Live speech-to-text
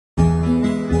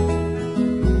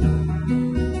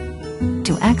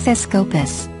To access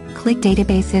Scopus, click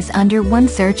Databases under One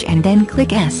Search and then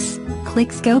click S.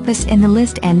 Click Scopus in the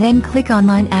list and then click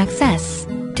Online Access.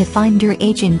 To find your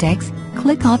age index,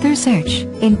 click Author Search.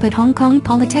 Input Hong Kong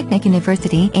Polytechnic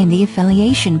University in the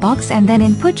affiliation box and then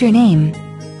input your name.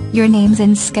 Your names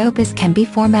in Scopus can be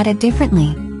formatted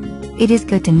differently. It is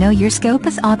good to know your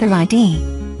Scopus author ID.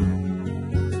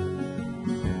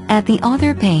 At the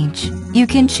author page, you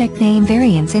can check name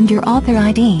variants in your author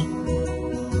ID.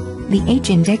 The age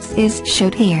index is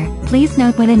showed here. Please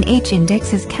note when an age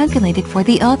index is calculated for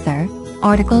the author,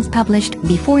 articles published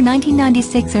before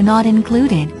 1996 are not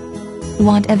included.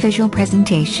 Want a visual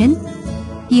presentation?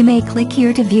 You may click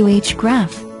here to view age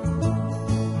graph.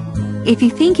 If you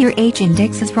think your age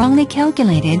index is wrongly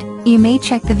calculated, you may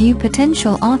check the View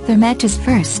Potential Author Matches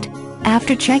first.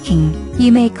 After checking,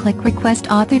 you may click Request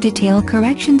Author Detail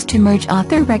Corrections to merge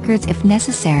author records if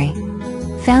necessary.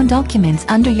 Found documents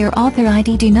under your author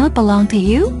ID do not belong to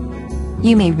you?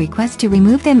 You may request to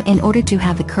remove them in order to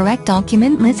have the correct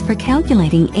document list for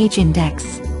calculating age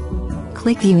index.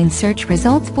 Click View in Search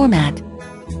Results format.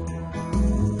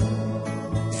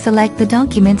 Select the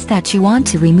documents that you want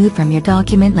to remove from your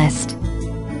document list.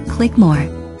 Click More.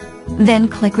 Then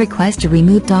click Request to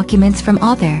remove documents from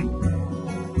author.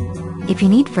 If you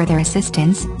need further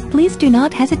assistance, please do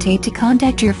not hesitate to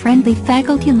contact your friendly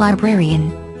faculty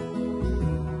librarian.